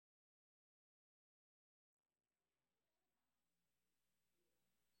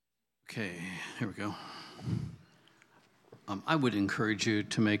Okay, here we go. I would encourage you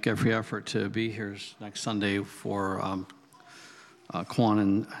to make every effort to be here next Sunday for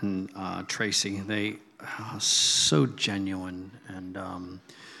Quan and Tracy. They are so genuine and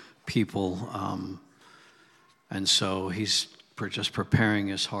people, and so he's just preparing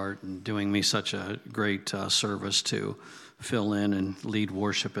his heart and doing me such a great service to fill in and lead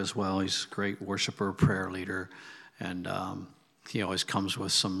worship as well. He's a great worshiper, prayer leader, and he always comes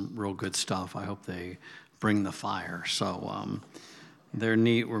with some real good stuff. I hope they bring the fire. So they're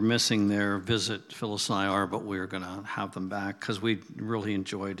neat. We're missing their visit, Phyllis and I are, but we're going to have them back because we really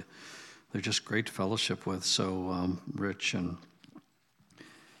enjoyed. They're just great to fellowship with, so rich. And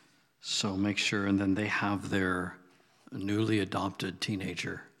so make sure, and then they have their newly adopted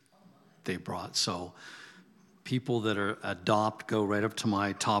teenager they brought. So people that are adopt go right up to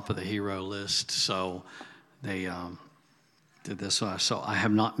my top of the hero list. So they did this. So I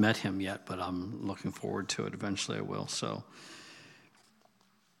have not met him yet, but I'm looking forward to it. Eventually I will. So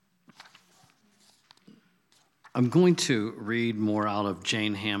I'm going to read more out of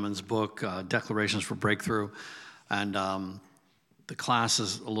Jane Hammond's book, Declarations for Breakthrough. And the class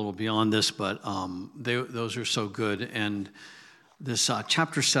is a little beyond this, but those are so good. And this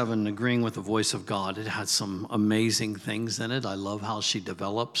chapter 7, Agreeing with the Voice of God, it had some amazing things in it. I love how she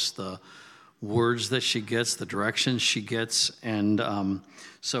develops the words that she gets, the directions she gets. And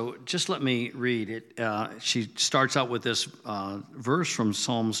so just let me read it. She starts out with this verse from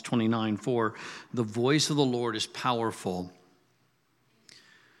Psalms 29:4. The voice of the Lord is powerful.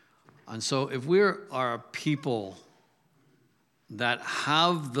 And so if we are a people that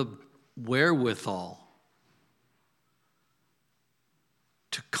have the wherewithal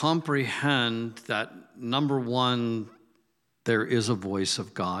to comprehend that, number one, there is a voice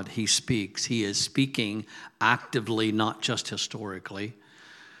of God. He speaks. He is speaking actively, not just historically.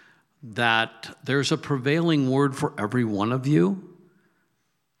 That there's a prevailing word for every one of you.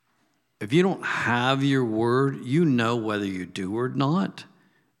 If you don't have your word, you know whether you do or not.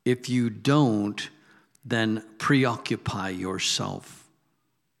 If you don't, then preoccupy yourself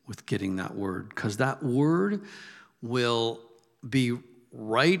with getting that word, because that word will be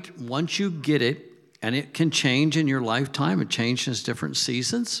right once you get it. And it can change in your lifetime. It changes different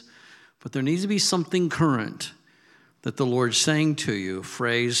seasons. But there needs to be something current that the Lord's saying to you.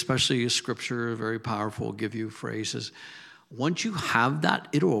 Phrase, especially Scripture, very powerful, give you phrases. Once you have that,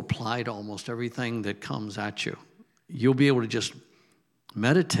 it'll apply to almost everything that comes at you. You'll be able to just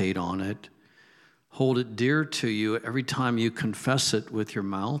meditate on it, hold it dear to you every time you confess it with your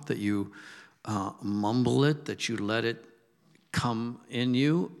mouth, that you mumble it, that you let it come in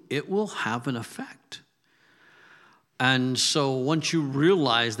you, it will have an effect. And so once you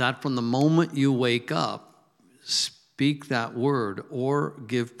realize that, from the moment you wake up, speak that word or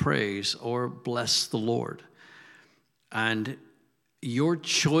give praise or bless the Lord. And your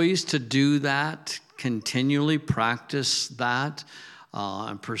choice to do that, continually practice that,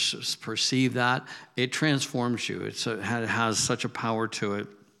 and perceive that, it transforms you. It has such a power to it.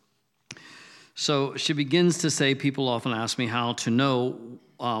 So she begins to say, people often ask me how to know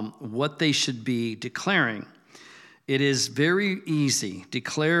what they should be declaring. It is very easy.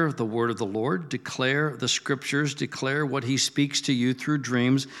 Declare the word of the Lord, declare the scriptures, declare what he speaks to you through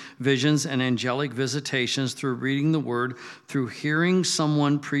dreams, visions, and angelic visitations, through reading the word, through hearing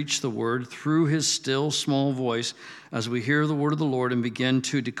someone preach the word, through his still small voice. As we hear the word of the Lord and begin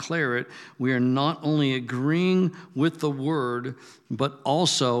to declare it, we are not only agreeing with the word, but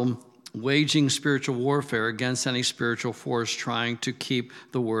also waging spiritual warfare against any spiritual force trying to keep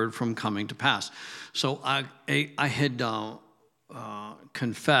the word from coming to pass. So I had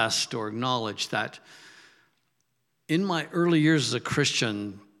confessed or acknowledged that in my early years as a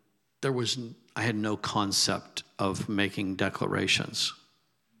Christian, I had no concept of making declarations.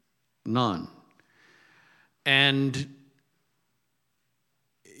 None. And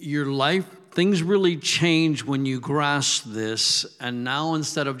your life, things really change when you grasp this. And now,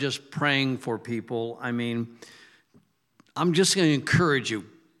 instead of just praying for people, I'm just going to encourage you,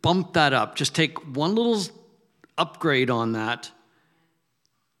 bump that up. Just take one little upgrade on that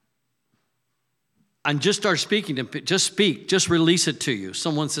and just start speaking to people. Just speak. Just release it to you.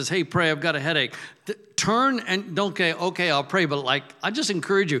 Someone says, hey, pray, I've got a headache. Turn and don't say, okay, I'll pray. But I just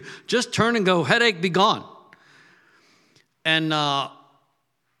encourage you, just turn and go, headache, be gone. And I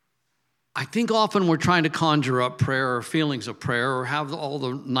think often we're trying to conjure up prayer or feelings of prayer or have all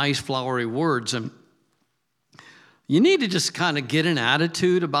the nice flowery words. And you need to just kind of get an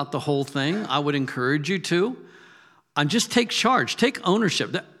attitude about the whole thing. I would encourage you to. And just take charge. Take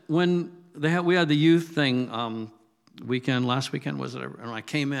ownership. When we had the youth thing last weekend was it? And I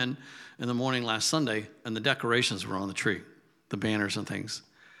came in the morning last Sunday, and the decorations were on the tree, the banners and things.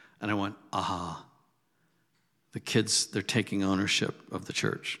 And I went, aha, the kids, they're taking ownership of the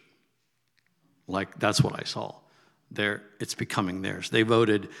church. Like, that's what I saw. It's becoming theirs. They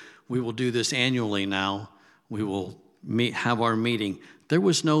voted, we will do this annually now. We will have our meeting. There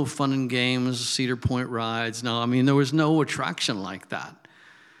was no fun and games, Cedar Point rides. No, I mean, there was no attraction like that.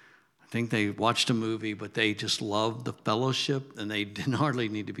 I think they watched a movie, but they just loved the fellowship, and they didn't hardly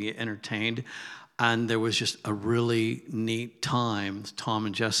need to be entertained. And there was just a really neat time. Tom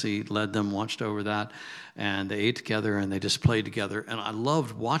and Jesse led them, watched over that, and they ate together, and they just played together. And I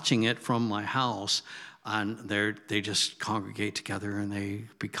loved watching it from my house, and they just congregate together, and they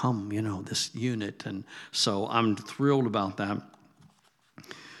become, this unit. And so I'm thrilled about that.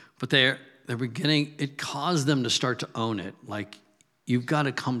 But they're beginning, it caused them to start to own it. Like, you've got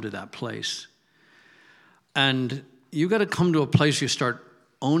to come to that place. And you've got to come to a place you start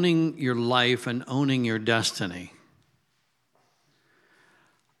owning your life and owning your destiny.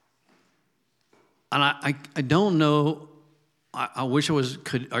 And I don't know, I wish I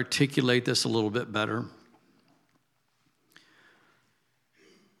could articulate this a little bit better.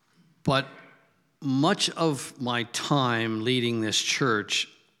 But much of my time leading this church,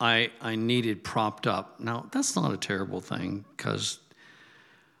 I needed propped up. Now, that's not a terrible thing, because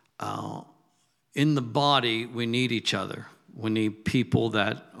in the body, we need each other. We need people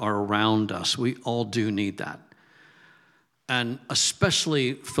that are around us. We all do need that. And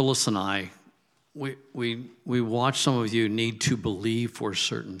especially Phyllis and I, we watch some of you need to believe for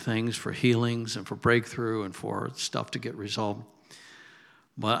certain things, for healings and for breakthrough and for stuff to get resolved.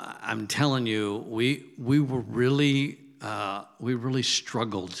 But I'm telling you, we really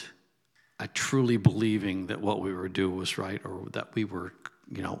struggled at truly believing that what we were doing was right, or that we were,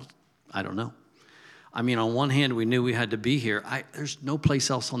 I don't know. I mean, on one hand, we knew we had to be here. There's no place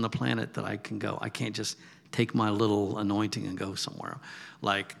else on the planet that I can go. I can't just take my little anointing and go somewhere.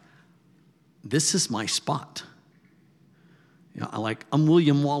 Like, this is my spot. I'm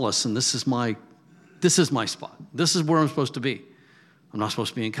William Wallace, and this is my spot. This is where I'm supposed to be. I'm not supposed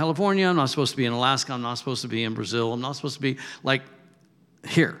to be in California. I'm not supposed to be in Alaska. I'm not supposed to be in Brazil. I'm not supposed to be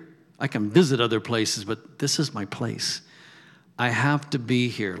here. I can visit other places, but this is my place. I have to be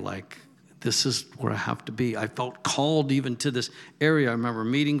here. This is where I have to be. I felt called even to this area. I remember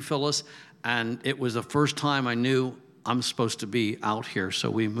meeting Phyllis, and it was the first time I knew I'm supposed to be out here. So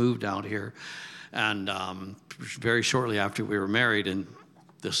we moved out here, and very shortly after we were married, and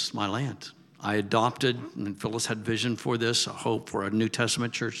this is my land. I adopted, and Phyllis had vision for this, a hope for a New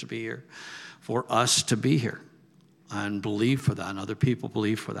Testament church to be here, for us to be here, and believe for that, and other people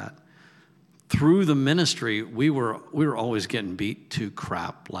believe for that. Through the ministry, we were always getting beat to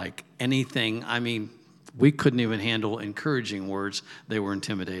crap, like anything. I mean, we couldn't even handle encouraging words. They were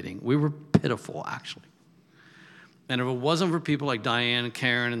intimidating. We were pitiful, actually. And if it wasn't for people like Diane and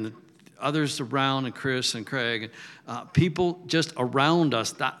Karen and the others around, and Chris and Craig, people just around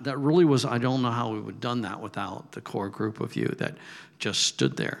us, that really was, I don't know how we would have done that without the core group of you that just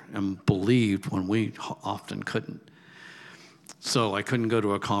stood there and believed when we often couldn't. So I couldn't go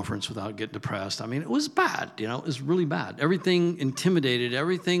to a conference without getting depressed. I mean, it was bad, it was really bad. Everything intimidated,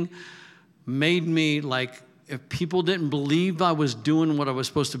 everything made me if people didn't believe I was doing what I was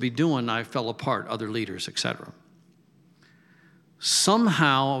supposed to be doing, I fell apart, other leaders, etc.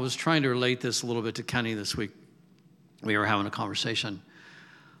 Somehow, I was trying to relate this a little bit to Kenny this week. We were having a conversation.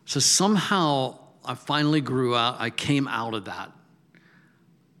 So somehow, I finally grew out. I came out of that.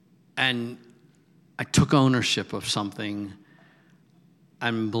 And I took ownership of something,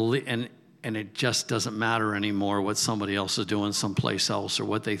 and it just doesn't matter anymore what somebody else is doing someplace else or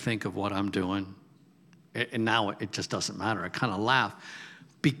what they think of what I'm doing. And now it just doesn't matter. I kind of laugh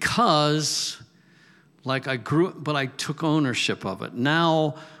because I grew, but I took ownership of it.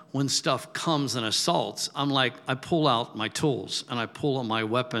 Now, when stuff comes and assaults, I pull out my tools and I pull out my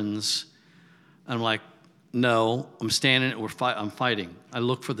weapons, and I'm like, no, I'm standing, I'm fighting. I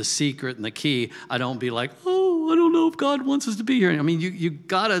look for the secret and the key. I don't be like, I don't know if God wants us to be here. I mean, you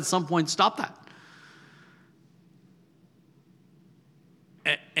got to at some point stop that.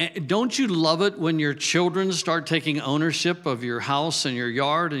 And don't you love it when your children start taking ownership of your house and your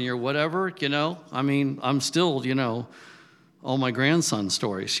yard and your whatever, I mean, I'm still, all my grandson's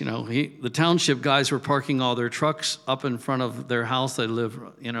stories, the township guys were parking all their trucks up in front of their house. They live,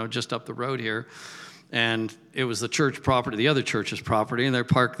 just up the road here. And it was the church property, the other church's property, and they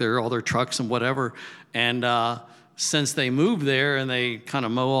parked all their trucks and whatever. And since they moved there and they kind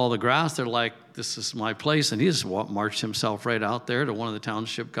of mow all the grass, they're like, this is my place. And he just marched himself right out there to one of the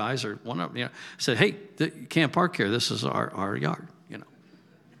township guys or one of, said, hey, you can't park here. This is our yard,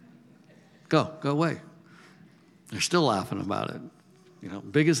 Go away. They're still laughing about it.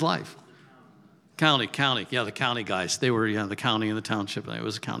 Big as life. County. Yeah, the county guys. They were, the county and the township. It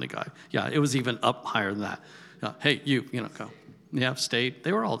was a county guy. Yeah, it was even up higher than that. Hey, go. Yeah, state.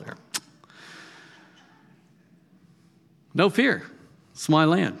 They were all there. No fear. It's my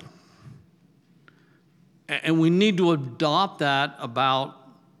land. And we need to adopt that about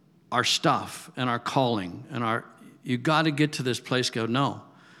our stuff and our calling and you got to get to this place, go, no.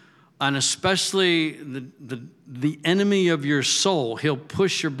 And especially the enemy of your soul, he'll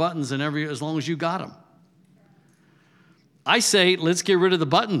push your buttons as long as you got them. I say, let's get rid of the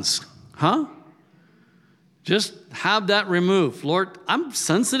buttons. Huh? Just have that removed. Lord, I'm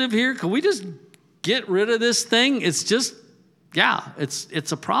sensitive here. Can we just get rid of this thing? It's just,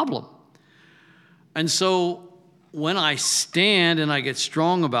 it's a problem. And so when I stand and I get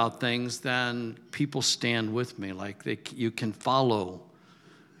strong about things, then people stand with me. Like you can follow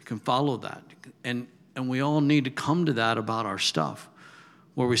that. And we all need to come to that about our stuff,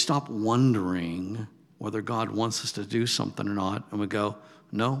 where we stop wondering whether God wants us to do something or not. And we go,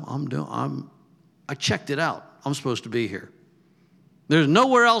 no, I checked it out. I'm supposed to be here. There's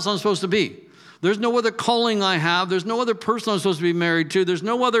nowhere else I'm supposed to be. There's no other calling I have. There's no other person I'm supposed to be married to. There's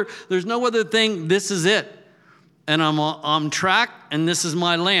no other thing. This is it. And I'm on track, and this is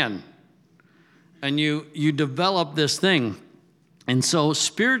my land. And you develop this thing. And so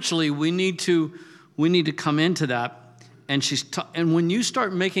spiritually, we need to come into that. And and when you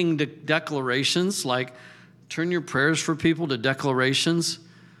start making declarations, like turn your prayers for people to declarations,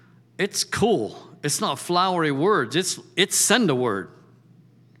 it's cool. It's not flowery words. It's send a word.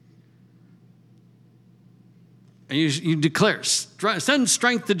 And you declare, send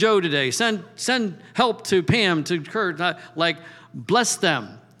strength to Joe today. Send help to Pam, to Kurt. Like bless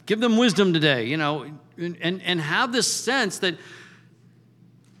them, give them wisdom today. And have this sense that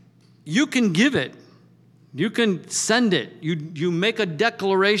you can give it. You can send it. You make a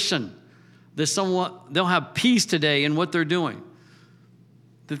declaration that they'll have peace today in what they're doing.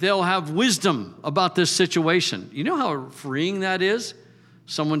 That they'll have wisdom about this situation. You know how freeing that is?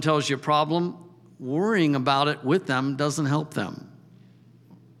 Someone tells you a problem, worrying about it with them doesn't help them.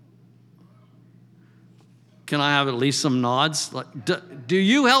 Can I have at least some nods? Do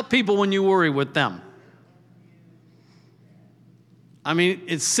you help people when you worry with them? I mean,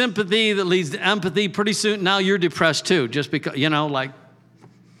 it's sympathy that leads to empathy. Pretty soon, now you're depressed too, just because,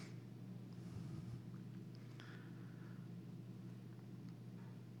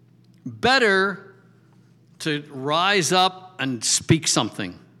 better to rise up and speak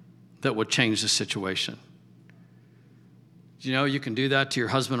something that would change the situation. You can do that to your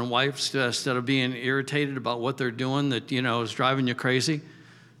husband and wife instead of being irritated about what they're doing that, is driving you crazy.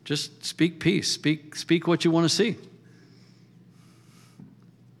 Just speak peace. Speak what you want to see.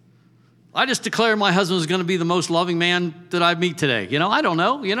 I just declare my husband is going to be the most loving man that I meet today. I don't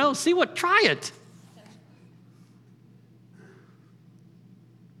know. Try it.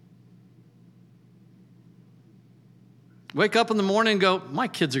 Wake up in the morning and go, my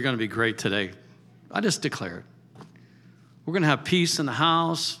kids are going to be great today. I just declare it. We're going to have peace in the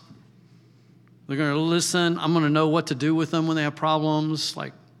house. They're going to listen. I'm going to know what to do with them when they have problems.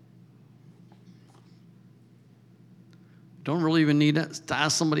 Don't really even need to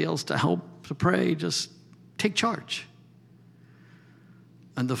ask somebody else to help to pray. Just take charge.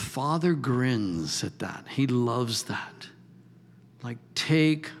 And the Father grins at that. He loves that.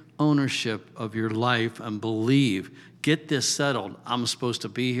 Take ownership of your life and believe. Get this settled. I'm supposed to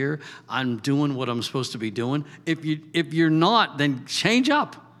be here. I'm doing what I'm supposed to be doing. If you're not, then change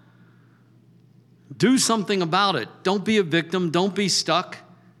up. Do something about it. Don't be a victim. Don't be stuck.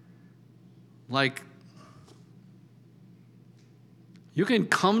 You can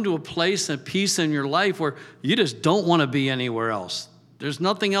come to a place of peace in your life where you just don't want to be anywhere else. There's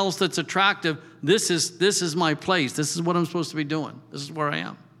nothing else that's attractive. This is my place. This is what I'm supposed to be doing. This is where I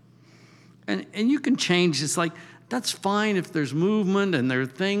am. And you can change. It's that's fine if there's movement and there are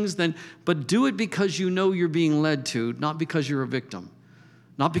things, but do it because you know you're being led to, not because you're a victim,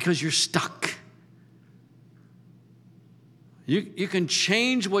 not because you're stuck. You can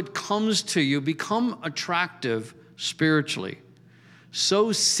change what comes to you, become attractive spiritually.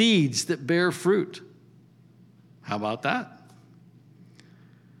 Sow seeds that bear fruit. How about that?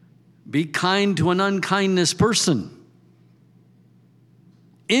 Be kind to an unkindness person.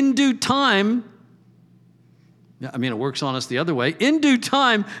 In due time, it works on us the other way. In due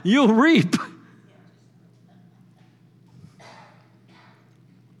time, you'll reap.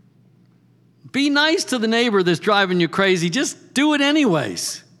 Be nice to the neighbor that's driving you crazy. Just do it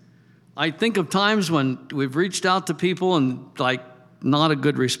anyways. I think of times when we've reached out to people and like not a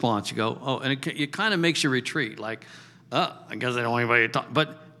good response. You go, oh, and it kind of makes you retreat. Like, I guess I don't want anybody to talk.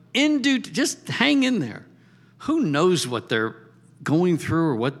 But just hang in there. Who knows what they're going through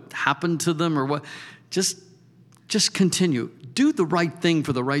or what happened to them or what? Just continue. Do the right thing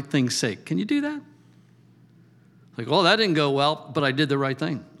for the right thing's sake. Can you do that? Like, oh, that didn't go well, but I did the right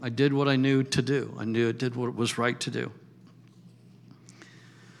thing. I did what I knew to do. I did what was right to do.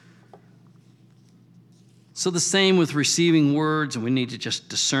 So the same with receiving words, and we need to just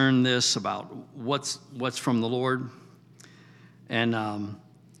discern this about what's from the Lord. And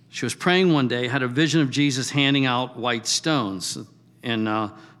she was praying one day, had a vision of Jesus handing out white stones.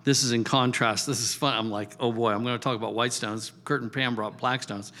 And this is in contrast. This is fun. I'm like, oh boy, I'm going to talk about white stones. Kurt and Pam brought black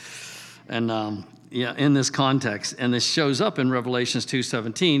stones. And in this context, and this shows up in Revelations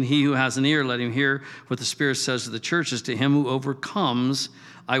 2:17, he who has an ear, let him hear what the Spirit says to the churches. To him who overcomes,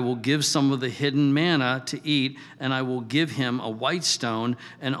 I will give some of the hidden manna to eat, and I will give him a white stone,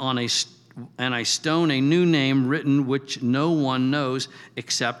 and I stone a new name written which no one knows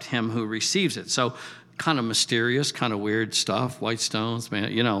except him who receives it. So kind of mysterious, kind of weird stuff, white stones,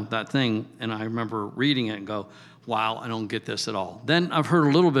 man, that thing. And I remember reading it and go, wow, I don't get this at all. Then I've heard a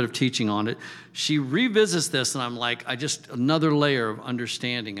little bit of teaching on it. She revisits this, and I'm like, another layer of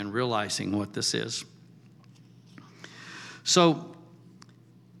understanding and realizing what this is. So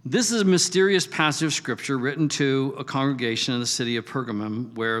this is a mysterious passage of Scripture written to a congregation in the city of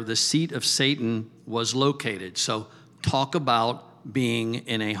Pergamum where the seat of Satan was located. So talk about being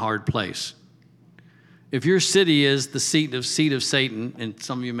in a hard place. If your city is the seat of Satan, and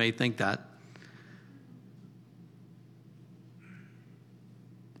some of you may think that,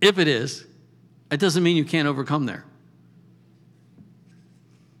 if it is, it doesn't mean you can't overcome there.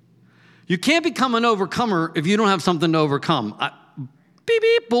 You can't become an overcomer if you don't have something to overcome. Beep,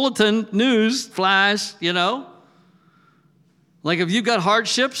 beep, bulletin, news, flash, Like if you've got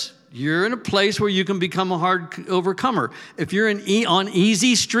hardships, you're in a place where you can become a hard overcomer. If you're on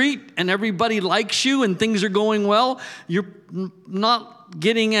easy street and everybody likes you and things are going well, you're not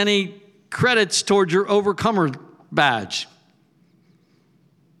getting any credits towards your overcomer badge.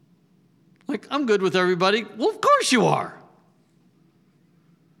 Like, I'm good with everybody. Well, of course you are.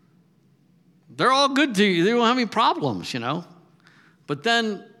 They're all good to you. They don't have any problems, But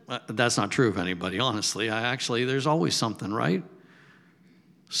then, that's not true of anybody, honestly. There's always something, right?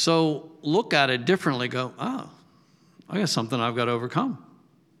 So look at it differently. Go, oh, I got something I've got to overcome.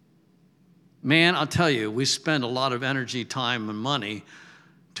 Man, I'll tell you, we spend a lot of energy, time, and money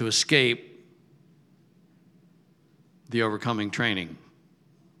to escape the overcoming training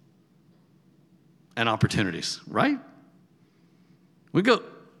and opportunities, right?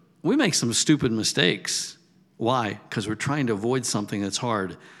 We make some stupid mistakes. Why? Because we're trying to avoid something that's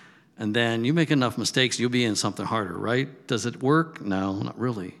hard. And then you make enough mistakes, you'll be in something harder, right? Does it work? No, not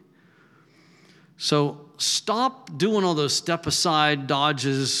really. So stop doing all those step aside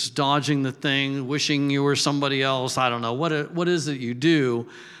dodges, dodging the thing, wishing you were somebody else. I don't know. What is it you do?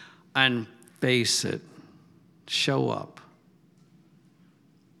 And face it. Show up.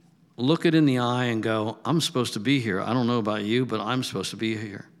 Look it in the eye and go, I'm supposed to be here. I don't know about you, but I'm supposed to be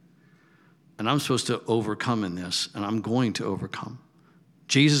here. And I'm supposed to overcome in this, and I'm going to overcome.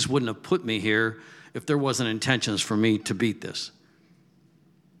 Jesus wouldn't have put me here if there wasn't intentions for me to beat this.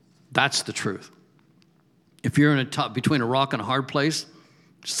 That's the truth. If you're between a rock and a hard place,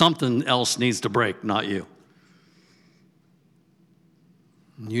 something else needs to break, not you.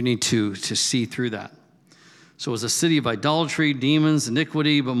 You need to see through that. So it was a city of idolatry, demons,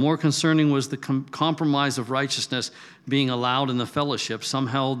 iniquity, but more concerning was the compromise of righteousness being allowed in the fellowship. Some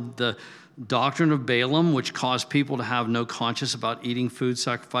held the doctrine of Balaam, which caused people to have no conscience about eating food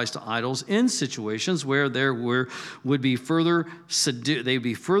sacrificed to idols in situations where they'd be further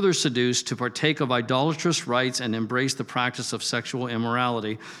seduced to partake of idolatrous rites and embrace the practice of sexual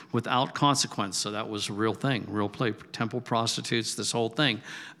immorality without consequence. So that was a real thing, real play, temple prostitutes, this whole thing.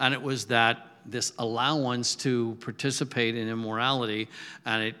 And it was this allowance to participate in immorality,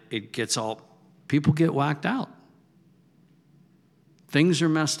 and people get whacked out. Things are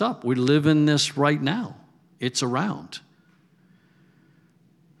messed up. We live in this right now. It's around.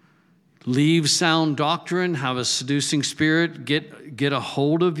 Leave sound doctrine, have a seducing spirit, get a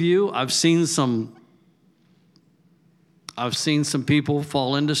hold of you. I've seen some people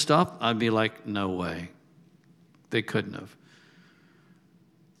fall into stuff. I'd be like, no way. They couldn't have.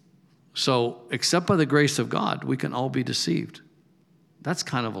 So, except by the grace of God, we can all be deceived. That's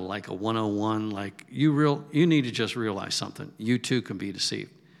kind of like a 101, like you need to just realize something. You too can be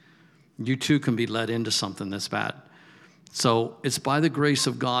deceived. you too can be led into something that's bad. So it's by the grace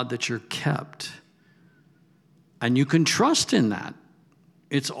of God that you're kept. And you can trust in that.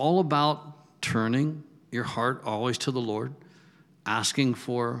 It's all about turning your heart always to the Lord, asking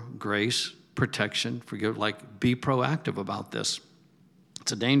for grace, protection, be proactive about this.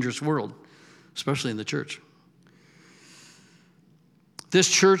 It's a dangerous world, especially in the church. This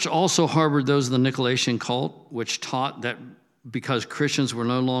church also harbored those of the Nicolaitans cult, which taught that because Christians were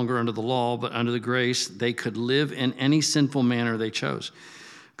no longer under the law, but under the grace, they could live in any sinful manner they chose.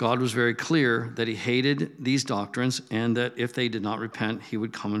 God was very clear that he hated these doctrines and that if they did not repent, he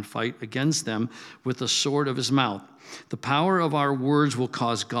would come and fight against them with the sword of his mouth. The power of our words will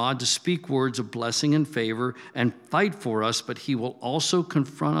cause God to speak words of blessing and favor and fight for us, but he will also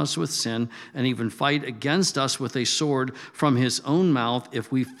confront us with sin and even fight against us with a sword from his own mouth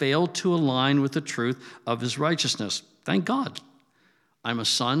if we fail to align with the truth of his righteousness. Thank God. I'm a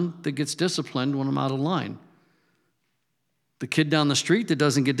son that gets disciplined when I'm out of line. The kid down the street that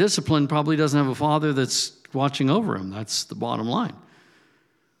doesn't get disciplined probably doesn't have a father that's watching over him. That's the bottom line.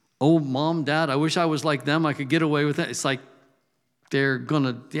 Oh, mom, dad, I wish I was like them. I could get away with it. It's like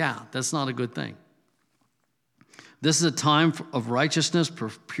that's not a good thing. This is a time of righteousness,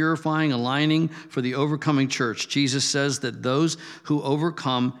 purifying, aligning for the overcoming church. Jesus says that those who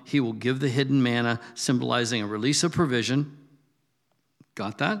overcome, he will give the hidden manna, symbolizing a release of provision.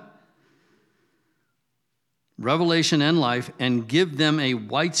 Got that? Revelation and life, and give them a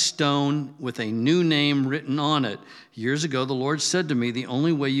white stone with a new name written on it. Years ago, the Lord said to me, the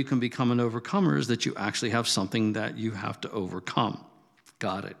only way you can become an overcomer is that you actually have something that you have to overcome.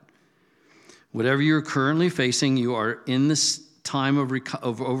 Got it. Whatever you're currently facing, you are in this time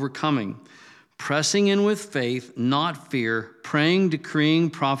of overcoming. Pressing in with faith, not fear, praying,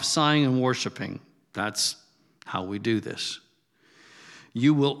 decreeing, prophesying, and worshiping. That's how we do this.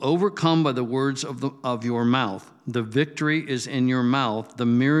 You will overcome by the words of your mouth. The victory is in your mouth. The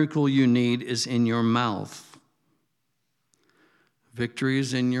miracle you need is in your mouth. Victory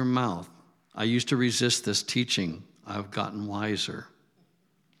is in your mouth. I used to resist this teaching. I've gotten wiser.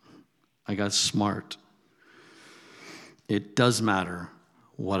 I got smart. It does matter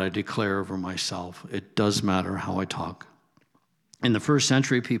what I declare over myself. It does matter how I talk. In the first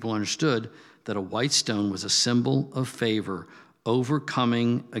century, people understood that a white stone was a symbol of favor,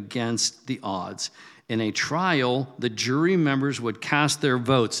 overcoming against the odds. In a trial, the jury members would cast their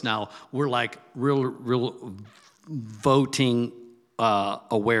votes. Now, we're like real voting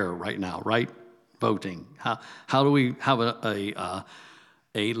aware right now, right? Voting. How do we have a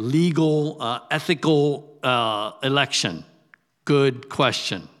legal, ethical election? Good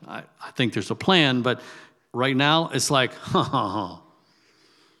question. I think there's a plan, but right now it's like,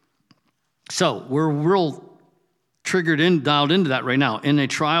 So we're real dialed into that right now. In a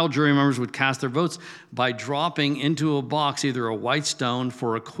trial, jury members would cast their votes by dropping into a box either a white stone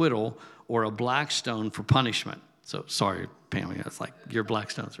for acquittal or a black stone for punishment. So, sorry, Pam, it's like your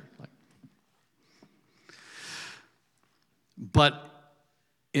black stones are like. But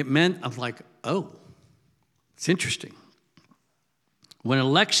it meant, I'm like, oh, it's interesting. When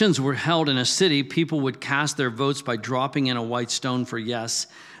elections were held in a city, people would cast their votes by dropping in a white stone for yes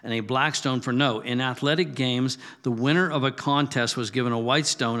and a black stone for no. In athletic games, the winner of a contest was given a white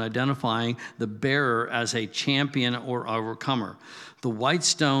stone identifying the bearer as a champion or overcomer. The white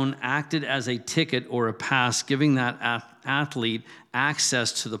stone acted as a ticket or a pass, giving that athlete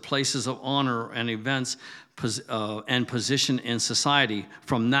access to the places of honor and events and position in society.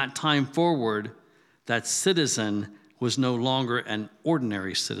 From that time forward, that citizen was no longer an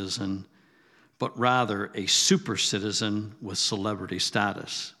ordinary citizen, but rather a super citizen with celebrity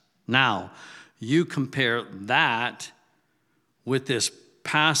status. Now, you compare that with this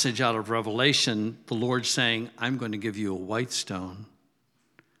passage out of Revelation, the Lord saying, I'm going to give you a white stone.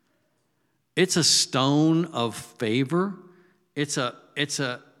 It's a stone of favor. It's an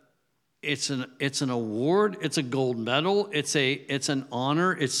award. It's a gold medal. It's an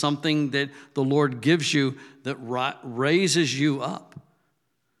honor. It's something that the Lord gives you that raises you up.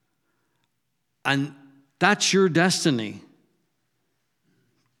 And that's your destiny.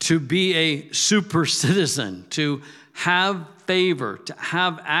 To be a super citizen, to have favor, to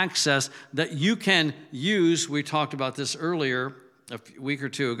have access that you can use. We talked about this earlier, a week or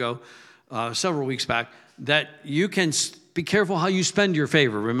two ago, several weeks back, that you can be careful how you spend your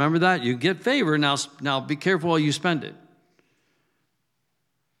favor. Remember that? You get favor, now be careful how you spend it.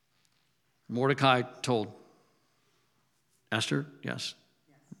 Mordecai told Esther, yes?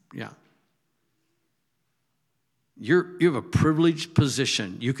 Yeah. You have a privileged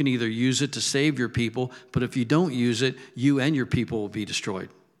position. You can either use it to save your people, but if you don't use it, you and your people will be destroyed.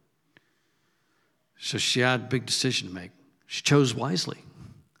 So she had a big decision to make. She chose wisely.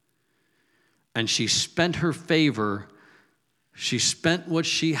 And she spent her favor. She spent what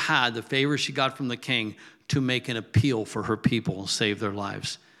she had, the favor she got from the king, to make an appeal for her people and save their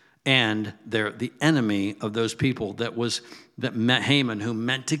lives. And the enemy of those people that met Haman, who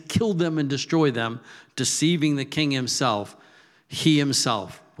meant to kill them and destroy them, deceiving the king himself, he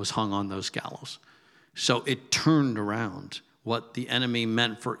himself was hung on those gallows. So it turned around. What the enemy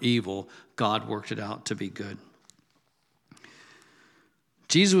meant for evil, God worked it out to be good.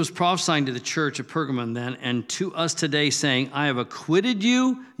 Jesus was prophesying to the church of Pergamum then, and to us today, saying, I have acquitted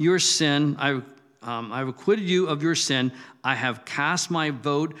you your sin. I've acquitted you of your sin. I have cast my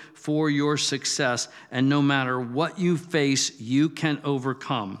vote for your success. And no matter what you face, you can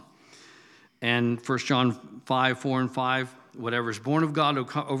overcome. And 1 John 5, 4 and 5, whatever is born of God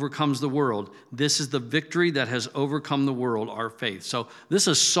overcomes the world. This is the victory that has overcome the world, our faith. So this is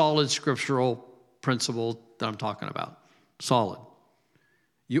a solid scriptural principle that I'm talking about. Solid.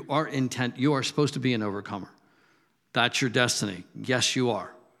 You are supposed to be an overcomer. That's your destiny. Yes, you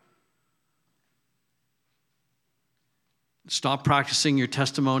are. Stop practicing your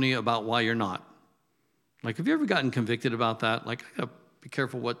testimony about why you're not. Like, have you ever gotten convicted about that? Like, I gotta be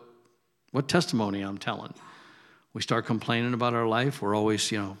careful what testimony I'm telling. We start complaining about our life. We're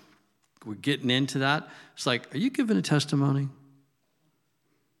always, we're getting into that. It's like, are you giving a testimony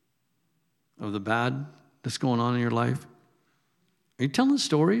of the bad that's going on in your life? Are you telling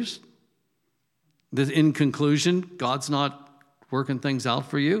stories that in conclusion, God's not working things out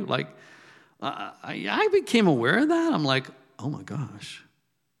for you? Like, I became aware of that. I'm like, oh my gosh.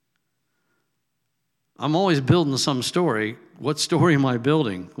 I'm always building some story. What story am I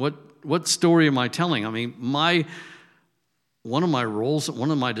building? What story am I telling? I mean, one of my roles, one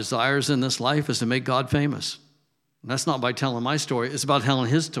of my desires in this life is to make God famous. And that's not by telling my story. It's about telling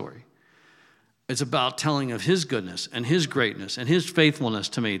his story. It's about telling of his goodness and his greatness and his faithfulness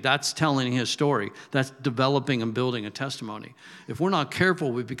to me. That's telling his story. That's developing and building a testimony. If we're not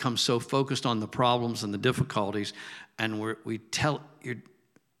careful, we become so focused on the problems and the difficulties, and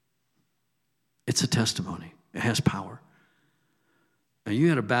it's a testimony. It has power. And you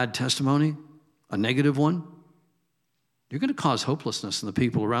had a bad testimony, a negative one, you're going to cause hopelessness in the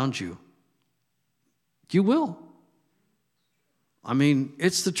people around you. You will. I mean,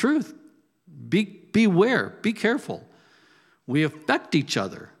 it's the truth. Beware, be careful. We affect each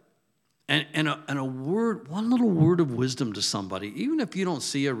other. And a word, one little word of wisdom to somebody, even if you don't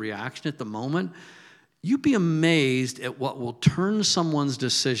see a reaction at the moment, you'd be amazed at what will turn someone's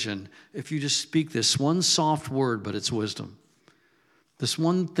decision if you just speak this one soft word, but it's wisdom. This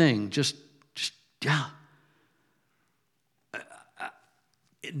one thing, just yeah.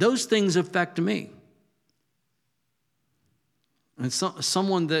 Those things affect me. And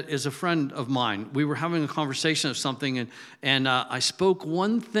someone that is a friend of mine, we were having a conversation of something, and I spoke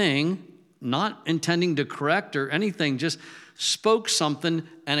one thing, not intending to correct or anything, just spoke something,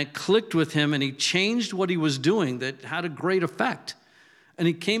 and it clicked with him, and he changed what he was doing that had a great effect. And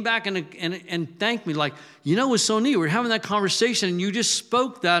he came back and thanked me, like, it was so neat. We were having that conversation, and you just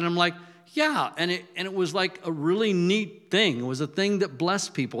spoke that, and I'm like, yeah. And it was like a really neat thing. It was a thing that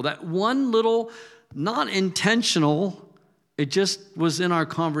blessed people. That one little, not intentional, it just was in our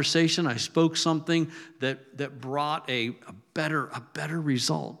conversation. I spoke something that brought a better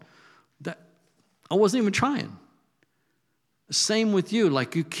result. That I wasn't even trying. Same with you.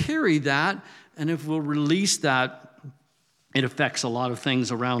 Like, you carry that, and if we'll release that, it affects a lot of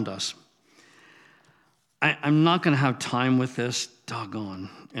things around us. I'm not going to have time with this, doggone,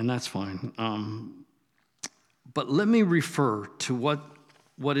 and that's fine. But let me refer to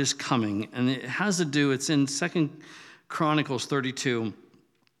what is coming, and it has to do. It's in 2 Chronicles 32,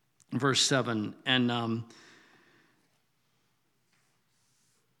 verse 7, and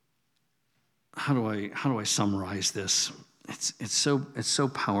how do I summarize this? It's so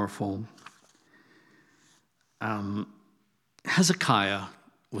powerful. Hezekiah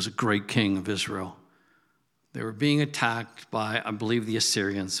was a great king of Israel. They were being attacked by, I believe, the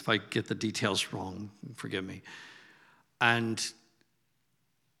Assyrians. If I get the details wrong, forgive me. And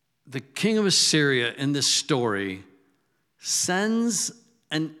the king of Assyria in this story sends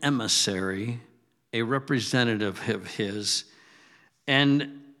an emissary, a representative of his,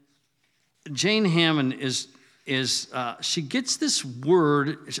 and Jane Hammond she gets this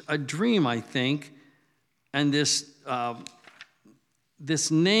word, a dream, I think, and this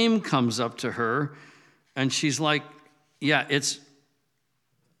name comes up to her, and she's like, yeah, it's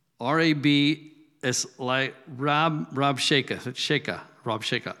R-A-B, it's like Rabshakeh,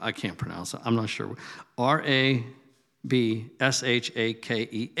 I can't pronounce it, I'm not sure. R-A-B-S-H-A-K-E-H.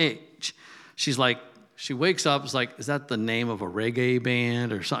 She's like, she wakes up, it's like, is that the name of a reggae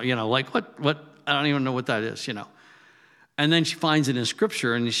band or something? Like what? I don't even know what that is, And then she finds it in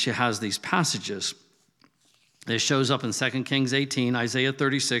Scripture, and she has these passages. It shows up in 2 Kings 18, Isaiah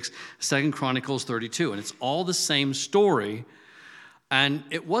 36, 2 Chronicles 32, and it's all the same story. And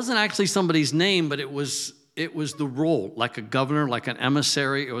it wasn't actually somebody's name, but it was the role, like a governor, like an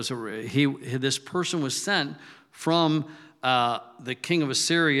emissary. It was this person was sent from the king of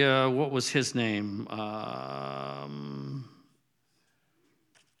Assyria. What was his name?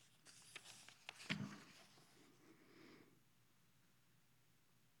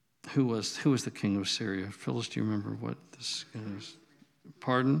 Who was the king of Syria? Phyllis, do you remember what this is?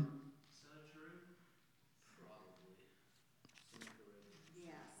 Pardon?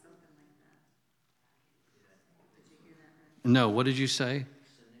 Yeah, something like that. Did you hear that right? No, what did you say?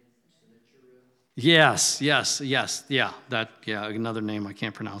 Yes, yeah, another name I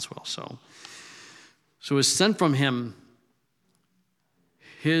can't pronounce well. So it was sent from him.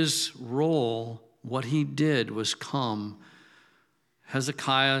 His role, what he did was come.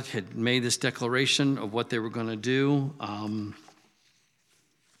 Hezekiah had made this declaration of what they were going to do. I'm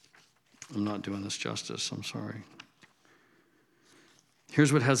not doing this justice, I'm sorry.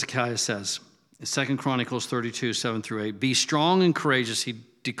 Here's what Hezekiah says in 2 Chronicles 32, 7 through 8. Be strong and courageous, he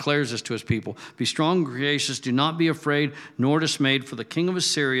declares this to his people. Be strong and courageous, do not be afraid nor dismayed for the king of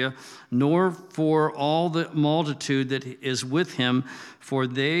Assyria, nor for all the multitude that is with him, for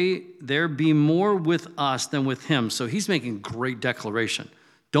there be more with us than with him. So he's making a great declaration.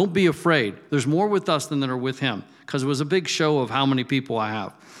 Don't be afraid. There's more with us than that are with him, because it was a big show of how many people I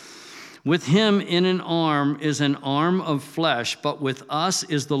have. With him in an arm is an arm of flesh, but with us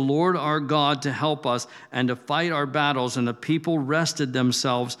is the Lord our God to help us and to fight our battles. And the people rested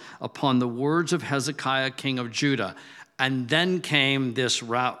themselves upon the words of Hezekiah, king of Judah. And then came this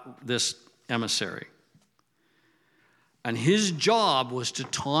emissary. And his job was to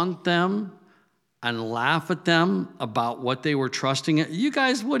taunt them and laugh at them about what they were trusting in. You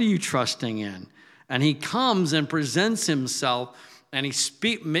guys, what are you trusting in? And he comes and presents himself, and he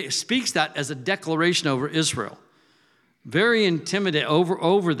speaks that as a declaration over Israel. Very intimidating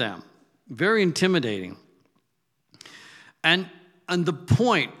over them. Very intimidating. And the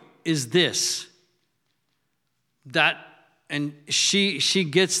point is this, that, and she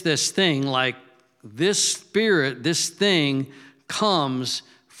gets this thing, like this spirit, this thing comes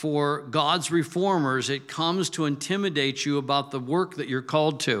for God's reformers. It comes to intimidate you about the work that you're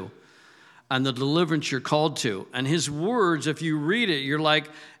called to and the deliverance you're called to. And his words, if you read it, you're like,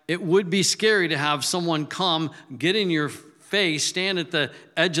 it would be scary to have someone come, get in your face, stand at the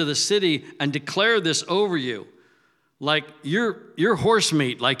edge of the city and declare this over you. Like you're horse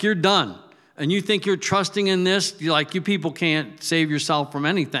meat, like you're done. And you think you're trusting in this, like you people can't save yourself from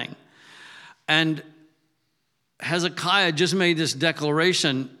anything. And Hezekiah just made this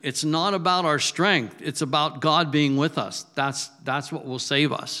declaration. It's not about our strength. It's about God being with us. That's what will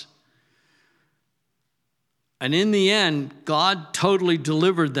save us. And in the end, God totally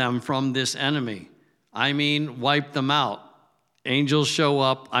delivered them from this enemy. I mean, wiped them out. Angels show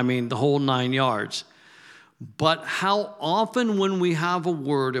up. I mean, the whole 9 yards. But how often when we have a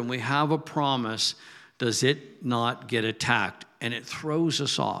word and we have a promise, does it not get attacked? And it throws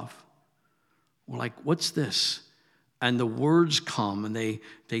us off. We're like, what's this? And the words come and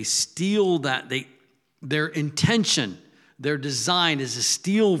they steal that. Their intention, their design is to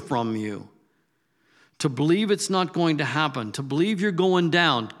steal from you. To believe it's not going to happen, to believe you're going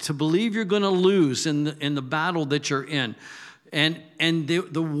down, to believe you're going to lose in the battle that you're in. And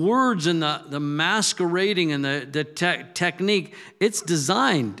the words and the masquerading and the technique, it's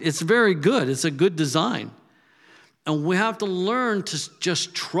designed. It's very good. It's a good design. And we have to learn to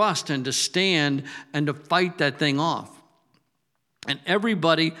just trust and to stand and to fight that thing off. And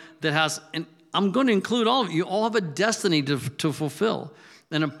everybody that has, and I'm going to include all of you, all have a destiny to fulfill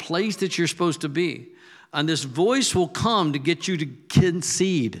and a place that you're supposed to be. And this voice will come to get you to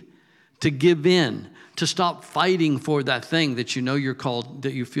concede, to give in, to stop fighting for that thing that you know you're called,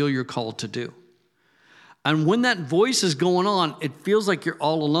 that you feel you're called to do. And when that voice is going on, it feels like you're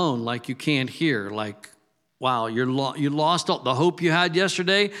all alone, like you can't hear, like, wow, you lost all the hope you had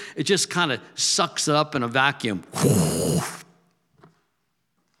yesterday. It just kind of sucks it up in a vacuum.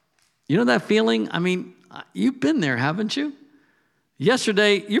 You know that feeling? I mean, you've been there, haven't you?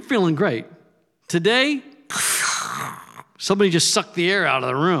 Yesterday, you're feeling great. Today, somebody just sucked the air out of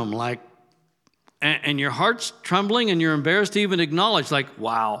the room, like, and your heart's trembling and you're embarrassed to even acknowledge, like,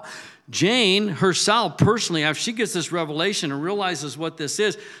 wow. Jane herself, personally, after she gets this revelation and realizes what this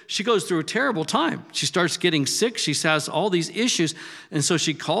is, she goes through a terrible time. She starts getting sick. She has all these issues. And so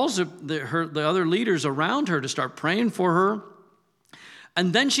she calls the other leaders around her to start praying for her.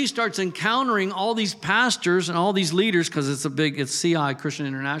 And then she starts encountering all these pastors and all these leaders, because it's CI, Christian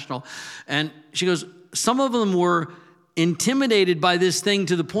International. And she goes, some of them were intimidated by this thing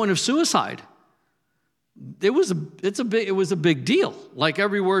to the point of suicide. It was a big deal. Like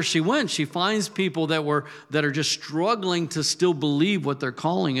everywhere she went, she finds people that are just struggling to still believe what their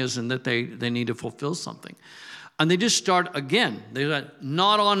calling is and that they need to fulfill something. And they just start again. They're like,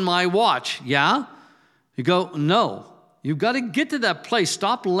 not on my watch. Yeah? You go, no. You've got to get to that place.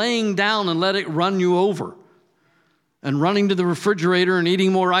 Stop laying down and let it run you over. And running to the refrigerator and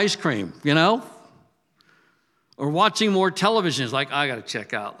eating more ice cream, Or watching more television. It's like, I got to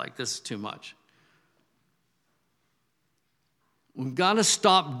check out. Like, this is too much. We've got to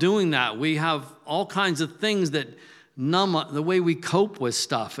stop doing that. We have all kinds of things that numb the way we cope with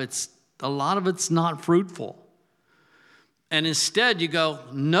stuff. A lot of it's not fruitful. And instead you go,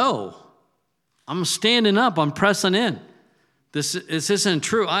 no, I'm standing up, I'm pressing in. This isn't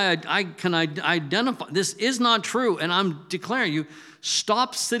true. I can identify, this is not true. And I'm declaring, you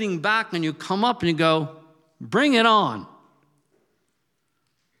stop sitting back and you come up and you go, bring it on.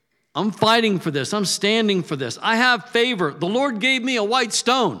 I'm fighting for this. I'm standing for this. I have favor. The Lord gave me a white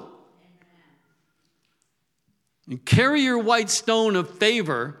stone. You carry your white stone of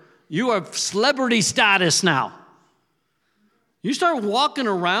favor. You have celebrity status now. You start walking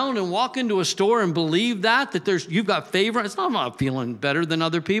around and walk into a store and believe that you've got favor. It's not about feeling better than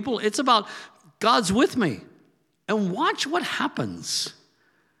other people. It's about God's with me. And watch what happens.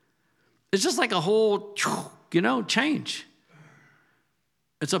 It's just like a whole, change.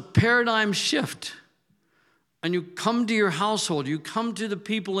 It's a paradigm shift. And you come to your household, you come to the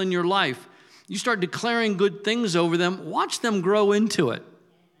people in your life, you start declaring good things over them, watch them grow into it.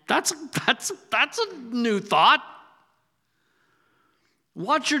 That's a new thought.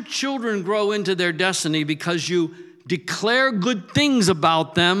 Watch your children grow into their destiny because you declare good things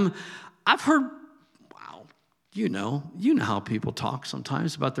about them. I've heard, wow, you know how people talk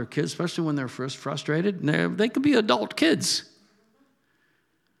sometimes about their kids, especially when they're first frustrated. They could be adult kids.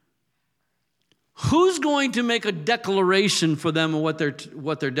 Who's going to make a declaration for them of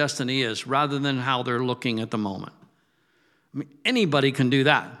what their destiny is rather than how they're looking at the moment? I mean, anybody can do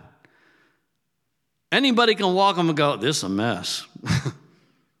that. Anybody can walk them and go, this is a mess.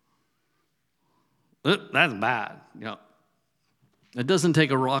 That's bad. It doesn't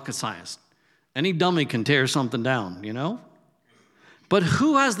take a rocket science. Any dummy can tear something down, But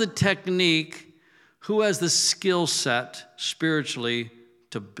who has the technique, who has the skill set spiritually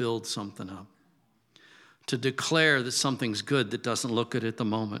to build something up? To declare that something's good that doesn't look good at the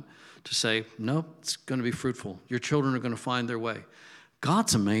moment. To say, no, it's going to be fruitful. Your children are going to find their way.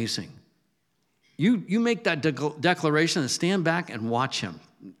 God's amazing. You make that declaration and stand back and watch him.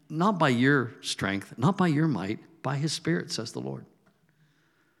 Not by your strength, not by your might, by his Spirit, says the Lord.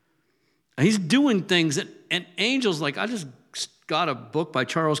 And he's doing things and angels, like I just got a book by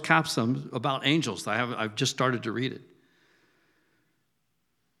Charles Capstan about angels. I've just started to read it.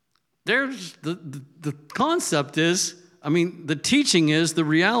 There's the concept is, the teaching is, the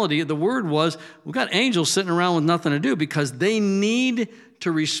reality, the word was, we've got angels sitting around with nothing to do because they need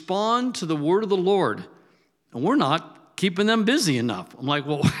to respond to the word of the Lord. And we're not keeping them busy enough. I'm like,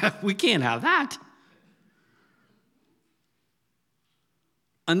 well, we can't have that.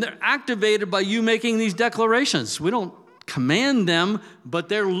 And they're activated by you making these declarations. We don't command them, but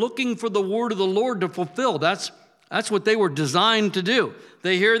they're looking for the word of the Lord to fulfill. That's what they were designed to do.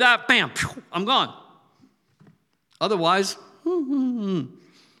 They hear that, bam, I'm gone. Otherwise,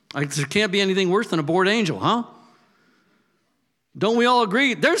 there can't be anything worse than a bored angel, huh? Don't we all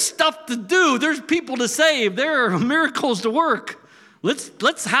agree? There's stuff to do. There's people to save. There are miracles to work.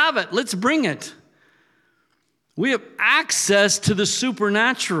 Let's have it. Let's bring it. We have access to the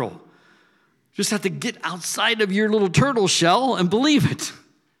supernatural. Just have to get outside of your little turtle shell and believe it.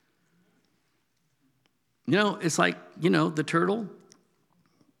 It's like, the turtle.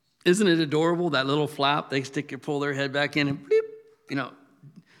 Isn't it adorable, that little flap? They pull their head back in and bleep.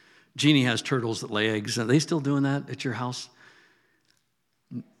 Jeannie has turtles that lay eggs. Are they still doing that at your house?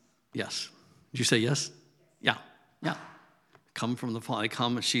 Yes. Did you say yes? Yeah. Come from the fall. They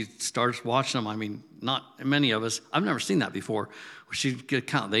come and she starts watching them. Not many of us. I've never seen that before. She get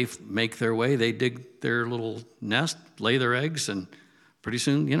count. They make their way. They dig their little nest, lay their eggs, and pretty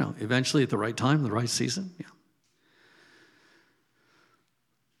soon, eventually at the right time, the right season. Yeah.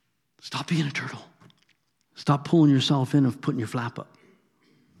 Stop being a turtle. Stop pulling yourself in of putting your flap up.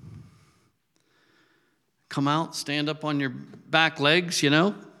 Come out, stand up on your back legs,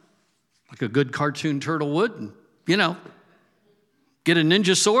 like a good cartoon turtle would, and, get a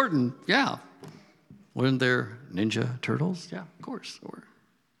ninja sword, and weren't there ninja turtles? Yeah, of course there were.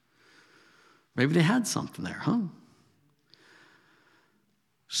 Maybe they had something there, huh?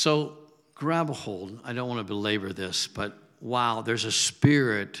 So grab a hold. I don't want to belabor this, but wow, there's a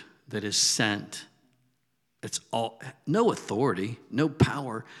spirit that is sent. It's all no authority, no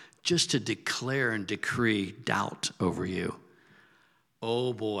power, just to declare and decree doubt over you.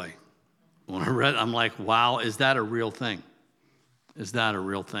 Oh boy. When I read, I'm like, wow, is that a real thing? Is that a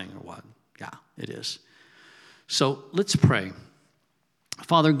real thing or what? Yeah, it is. So let's pray.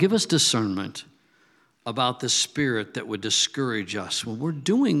 Father, give us discernment about the spirit that would discourage us when we're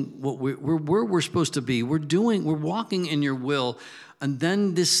doing what we're where we're supposed to be. We're walking in your will, and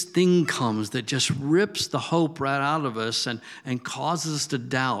then this thing comes that just rips the hope right out of us and causes us to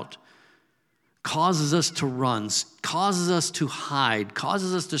doubt, causes us to run, causes us to hide,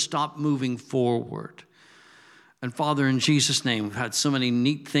 causes us to stop moving forward. And Father, in Jesus' name, we've had so many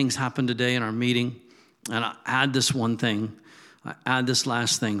neat things happen today in our meeting. And I add this one thing. I add this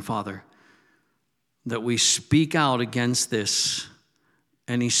last thing, Father, that we speak out against this.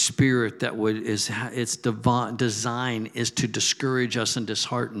 Any spirit that its divine design is to discourage us and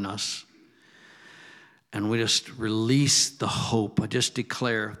dishearten us. And we just release the hope. I just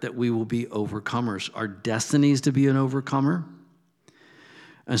declare that we will be overcomers. Our destiny is to be an overcomer.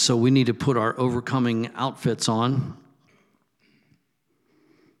 And so we need to put our overcoming outfits on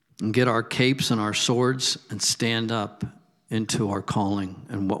and get our capes and our swords and stand up into our calling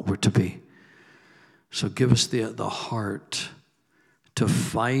and what we're to be. So give us the heart to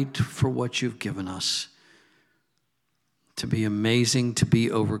fight for what you've given us, to be amazing, to be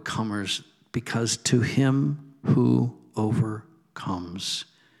overcomers, because to him who overcomes,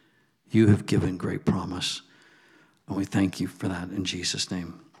 you have given great promise. And we thank you for that in Jesus'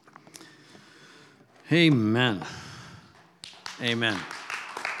 name. Amen. Amen.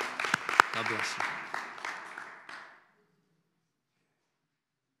 God bless you.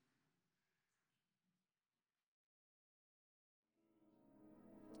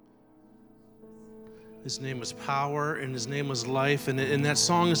 His name is power, and his name is life, and that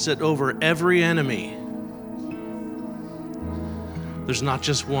song is said over every enemy. There's not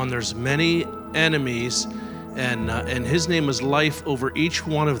just one, there's many enemies, and his name is life over each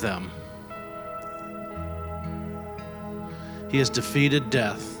one of them. He has defeated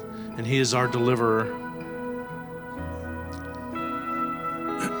death, and he is our deliverer.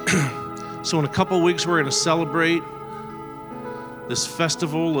 So in a couple of weeks, we're going to celebrate this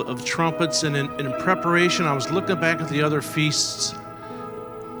festival of trumpets, and in preparation, I was looking back at the other feasts.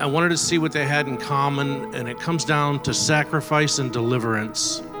 I wanted to see what they had in common, and it comes down to sacrifice and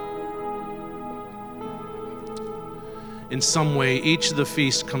deliverance. In some way, each of the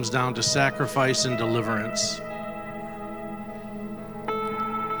feasts comes down to sacrifice and deliverance.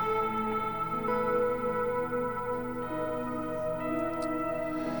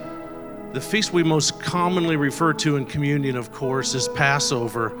 The feast we most commonly refer to in communion, of course, is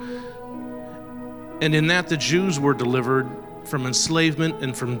Passover. And in that, the Jews were delivered from enslavement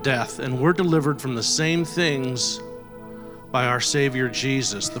and from death. And we're delivered from the same things by our Savior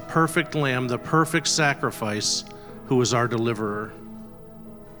Jesus, the perfect Lamb, the perfect sacrifice, who is our deliverer.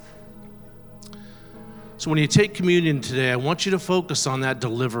 So when you take communion today, I want you to focus on that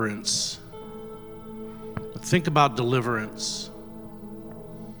deliverance. Think about deliverance.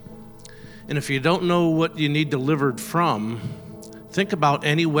 And if you don't know what you need delivered from, think about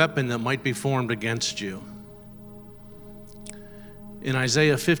any weapon that might be formed against you. In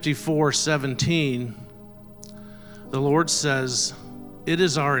Isaiah 54:17, the Lord says, "It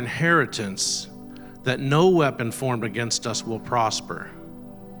is our inheritance that no weapon formed against us will prosper."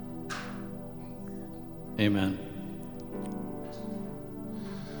 Amen.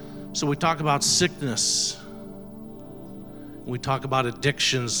 So we talk about sickness. We talk about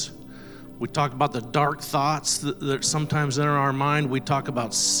addictions. We talk about the dark thoughts that sometimes enter our mind. We talk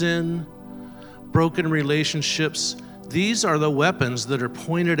about sin, broken relationships. These are the weapons that are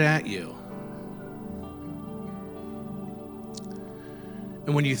pointed at you.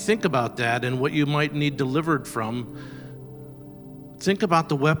 And when you think about that and what you might need delivered from, think about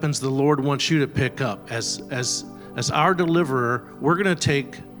the weapons the Lord wants you to pick up. As our deliverer, we're going to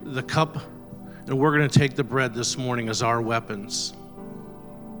take the cup and we're going to take the bread this morning as our weapons.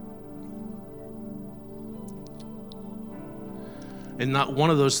 And not one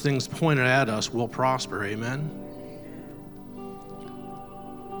of those things pointed at us will prosper, amen?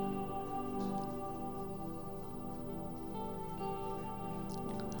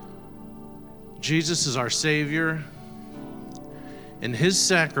 Jesus is our Savior, and his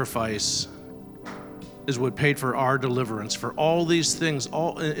sacrifice is what paid for our deliverance. For all these things,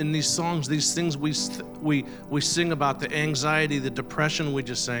 all in these songs, these things we sing about, the anxiety, the depression we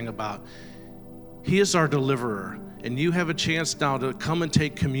just sang about. He is our deliverer, and you have a chance now to come and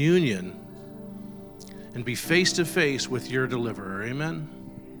take communion and be face to face with your deliverer. Amen.